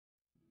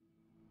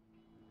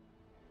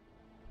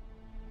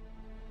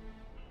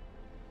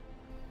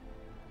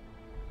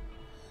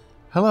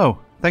Hello,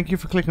 thank you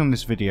for clicking on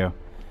this video.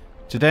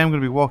 Today I'm going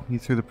to be walking you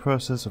through the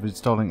process of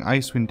installing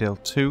Icewind Dale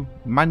II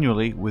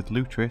manually with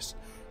Lutris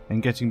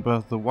and getting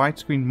both the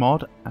widescreen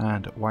mod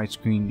and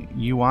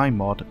widescreen UI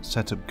mod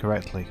set up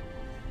correctly.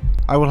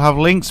 I will have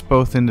links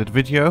both in the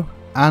video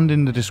and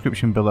in the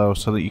description below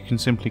so that you can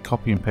simply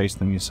copy and paste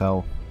them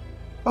yourself.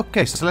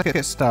 Okay, so let's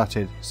get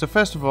started. So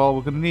first of all,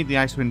 we're going to need the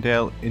Icewind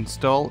Dale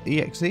Install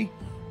Exe,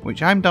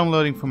 which I'm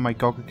downloading from my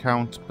GOG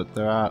account, but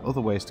there are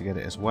other ways to get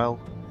it as well.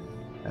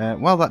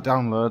 While that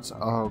downloads,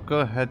 I'll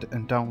go ahead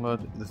and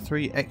download the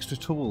 3 extra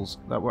tools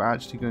that we're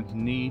actually going to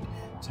need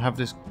to have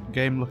this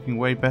game looking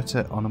way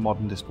better on a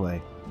modern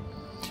display.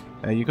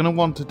 You're going to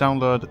want to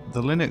download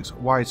the Linux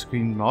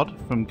widescreen mod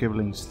from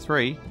Giblings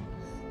 3,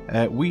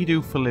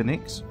 weidu for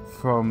Linux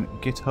from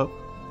GitHub,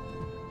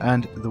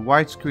 and the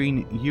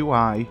widescreen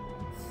UI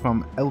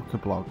from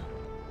Elkablog.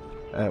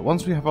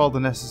 Once we have all the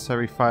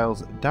necessary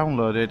files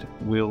downloaded,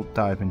 we'll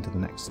dive into the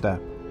next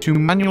step. To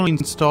manually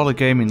install a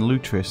game in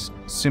Lutris,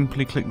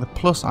 simply click the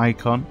plus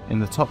icon in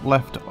the top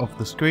left of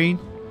the screen,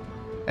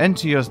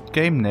 enter your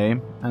game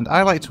name, and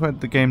I like to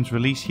add the game's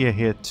release year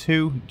here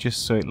too,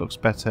 just so it looks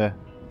better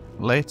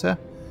later.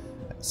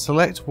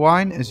 Select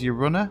Wine as your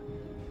runner,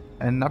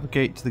 and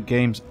navigate to the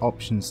game's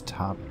options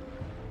tab.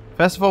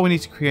 First of all, we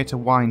need to create a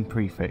wine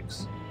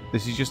prefix.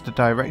 This is just a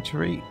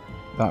directory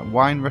that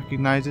Wine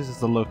recognizes as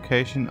the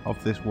location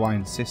of this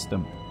wine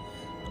system.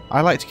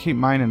 I like to keep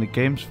mine in the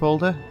games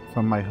folder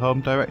from my home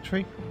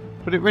directory,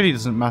 but it really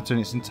doesn't matter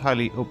and it's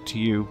entirely up to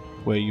you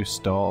where you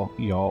store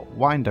your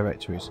wine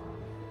directories.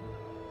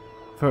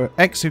 For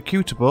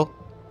executable,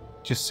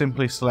 just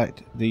simply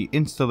select the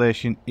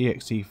installation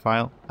exe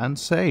file and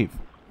save.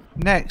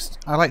 Next,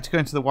 I like to go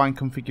into the wine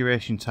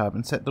configuration tab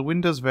and set the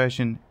Windows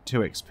version to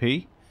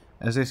XP,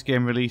 as this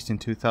game released in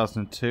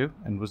 2002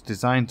 and was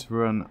designed to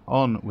run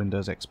on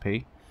Windows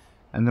XP.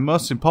 And the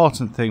most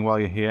important thing while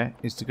you're here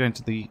is to go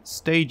into the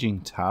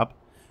staging tab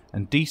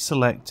and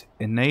deselect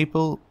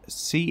Enable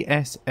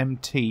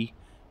CSMT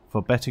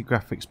for better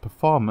graphics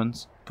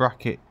performance,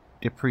 bracket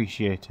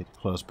depreciated,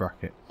 close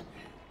bracket.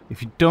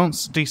 If you don't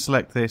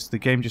deselect this, the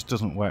game just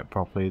doesn't work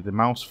properly. The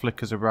mouse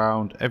flickers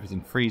around,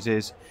 everything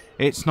freezes.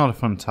 It's not a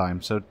fun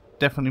time, so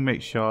definitely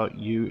make sure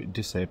you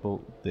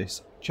disable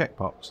this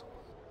checkbox.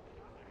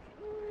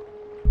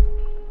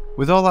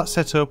 With all that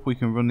set up, we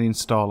can run the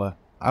installer.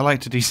 I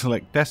like to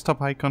deselect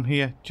desktop icon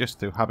here, just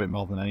through habit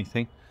more than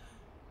anything.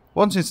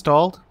 Once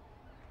installed,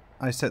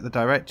 I set the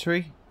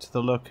directory to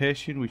the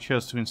location we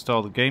chose to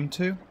install the game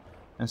to,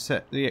 and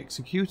set the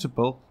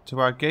executable to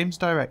our games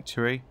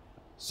directory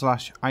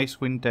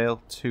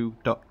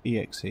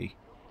 /icewinddale2.exe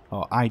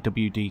or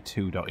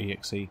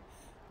IWDII2.exe,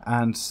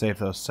 and save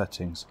those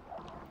settings.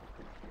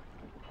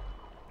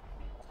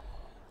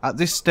 At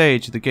this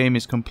stage, the game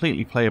is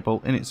completely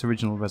playable in its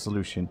original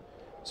resolution.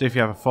 So if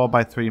you have a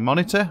 4:3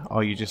 monitor,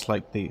 or you just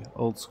like the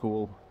old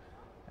school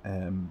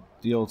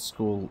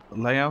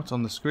layout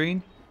on the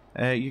screen,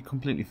 you're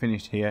completely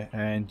finished here,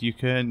 and you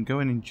can go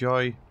and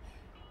enjoy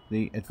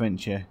the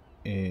adventure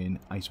in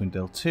Icewind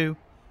Dale 2.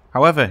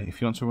 However,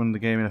 if you want to run the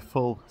game in a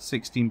full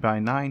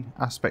 16:9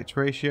 aspect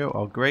ratio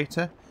or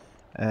greater,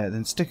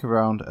 then stick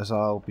around as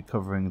I'll be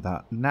covering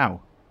that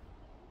now.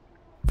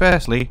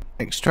 Firstly,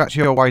 extract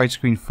your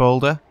widescreen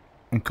folder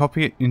and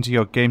copy it into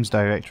your games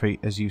directory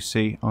as you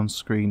see on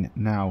screen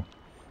now.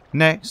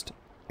 Next,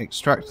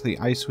 extract the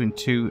Icewind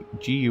 2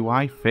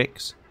 GUI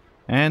fix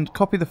and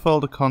copy the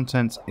folder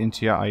contents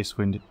into your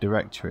Icewind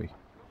directory.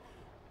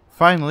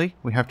 Finally,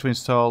 we have to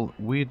install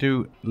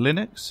weidu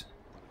Linux.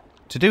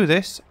 To do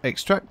this,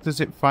 extract the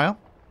zip file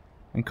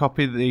and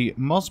copy the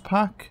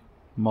mospack,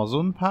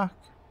 mosunpack,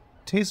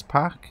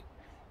 tispack,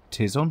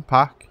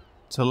 tisunpack,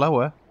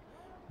 tolower,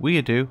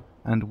 weidu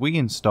and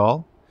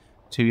weinstall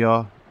to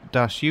your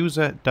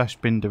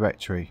 -user-bin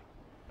directory.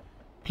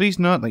 Please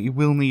note that you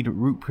will need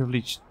root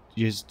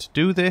privileges to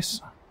do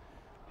this.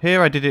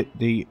 Here I did it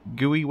the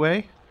GUI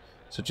way,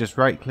 so just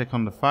right click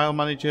on the file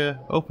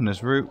manager, open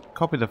as root,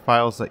 copy the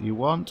files that you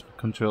want,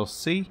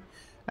 Ctrl+C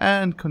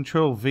and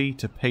Ctrl+V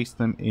to paste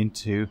them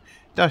into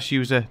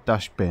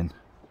 -user-bin.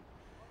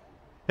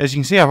 As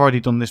you can see, I've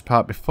already done this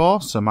part before,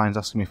 so mine's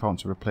asking me if I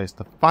want to replace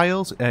the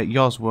files.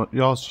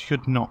 Yours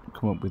should not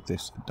come up with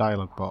this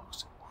dialog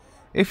box.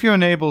 If you're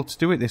unable to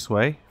do it this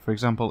way, for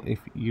example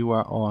if you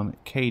are on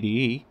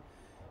KDE,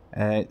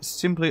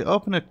 simply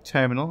open a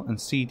terminal and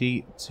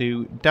cd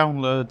to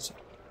downloads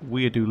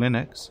weidu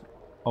Linux,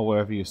 or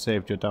wherever you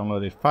saved your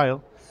downloaded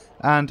file,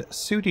 and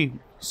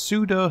sudo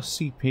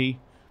cp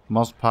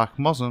mospack,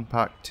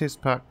 mosunpack,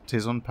 tispack,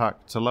 tisunpack,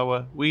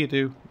 tolower,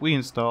 weidu,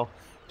 weinstall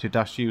to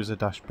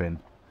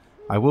 -user-bin.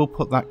 I will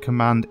put that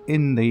command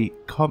in the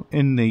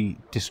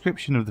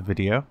description of the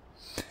video,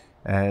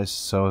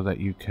 so that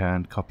you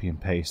can copy and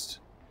paste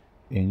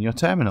in your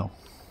terminal.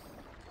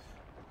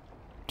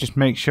 Just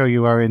make sure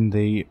you are in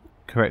the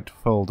correct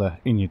folder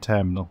in your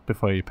terminal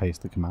before you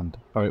paste the command,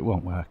 or it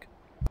won't work.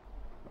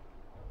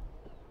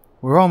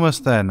 We're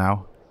almost there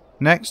now.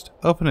 Next,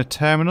 open a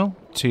terminal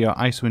to your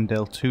Icewind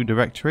Dale II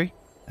directory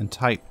and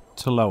type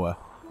tolower.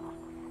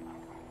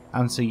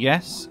 Answer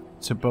yes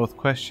to both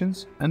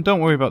questions, and don't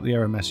worry about the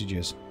error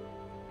messages.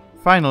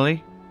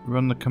 Finally,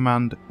 run the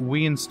command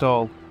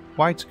weinstall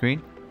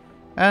widescreen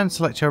and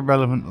select your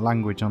relevant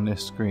language on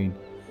this screen.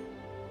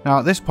 Now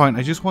at this point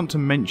I just want to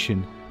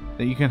mention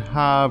that you can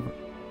have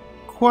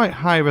quite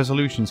high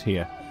resolutions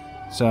here,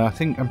 so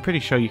I'm pretty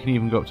sure you can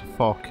even go up to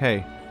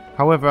 4K.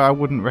 However, I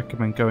wouldn't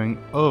recommend going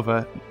over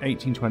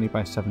 1820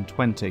 by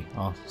 720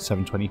 or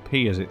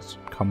 720p as it's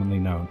commonly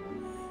known.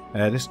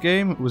 This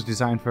game was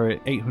designed for an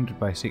 800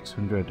 by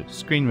 600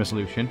 screen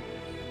resolution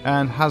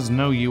and has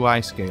no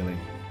UI scaling.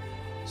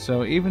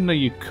 So even though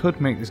you could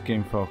make this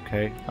game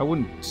 4K, I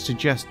wouldn't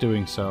suggest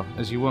doing so,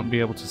 as you won't be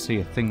able to see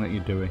a thing that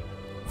you're doing.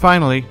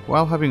 Finally,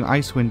 while having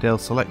Icewind Dale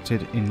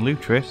selected in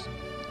Lutris,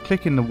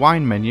 click in the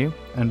wine menu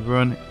and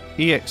run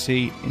exe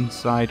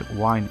inside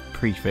wine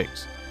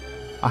prefix.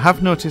 I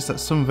have noticed that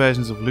some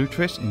versions of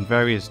Lutris in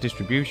various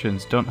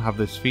distributions don't have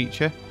this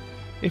feature.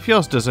 If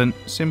yours doesn't,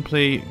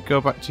 simply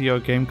go back to your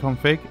game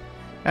config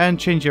and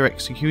change your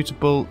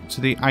executable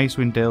to the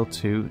Icewind Dale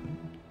II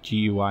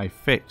GUI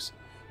fix.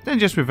 Then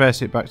just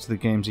reverse it back to the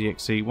game's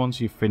exe once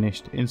you've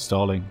finished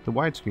installing the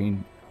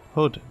widescreen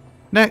HUD.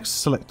 Next,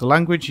 select the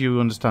language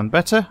you understand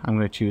better. I'm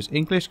going to choose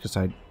English because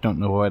I don't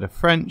know a word of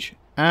French,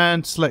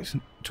 and select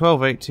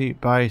 1280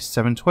 by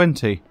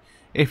 720.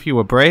 If you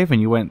were brave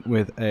and you went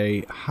with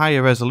a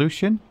higher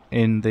resolution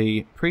in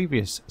the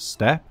previous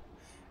step,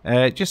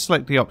 just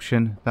select the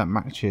option that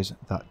matches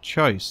that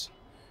choice.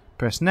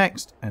 Press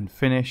next and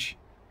finish.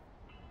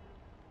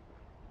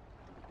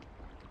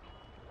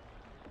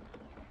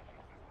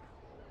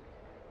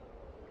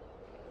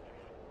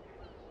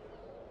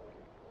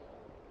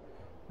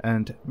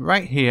 And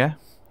right here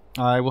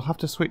I will have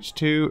to switch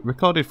to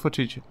recorded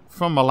footage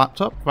from my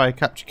laptop via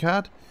capture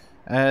card,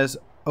 as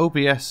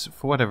OBS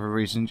for whatever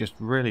reason just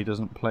really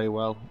doesn't play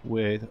well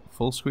with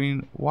full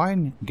screen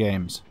wine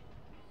games.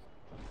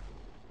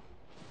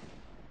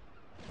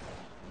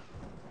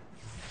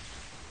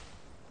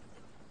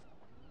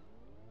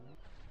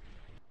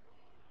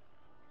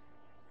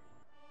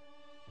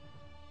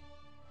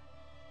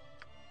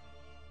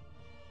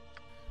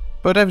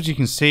 But as you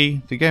can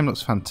see, the game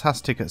looks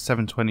fantastic at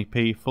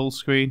 720p full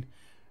screen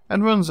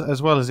and runs as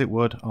well as it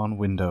would on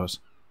Windows.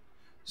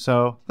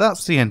 So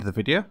that's the end of the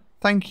video.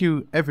 Thank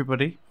you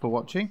everybody for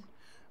watching.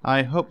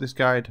 I hope this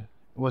guide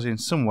was in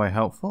some way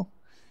helpful.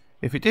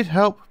 If it did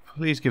help,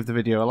 please give the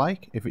video a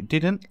like. If it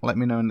didn't, let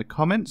me know in the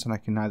comments and I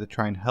can either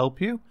try and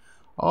help you,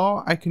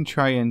 or I can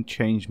try and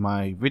change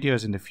my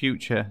videos in the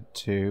future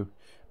to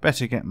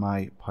better get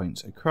my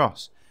points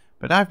across.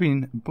 But I've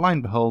been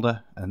Blind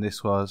Beholder, and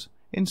this was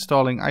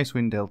installing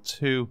Icewind Dale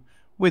II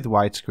with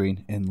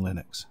widescreen in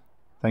Linux.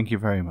 Thank you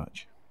very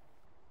much.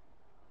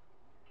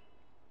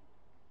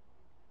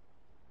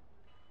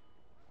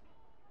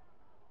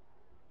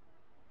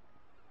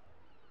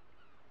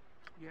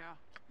 Yeah.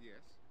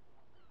 Yes.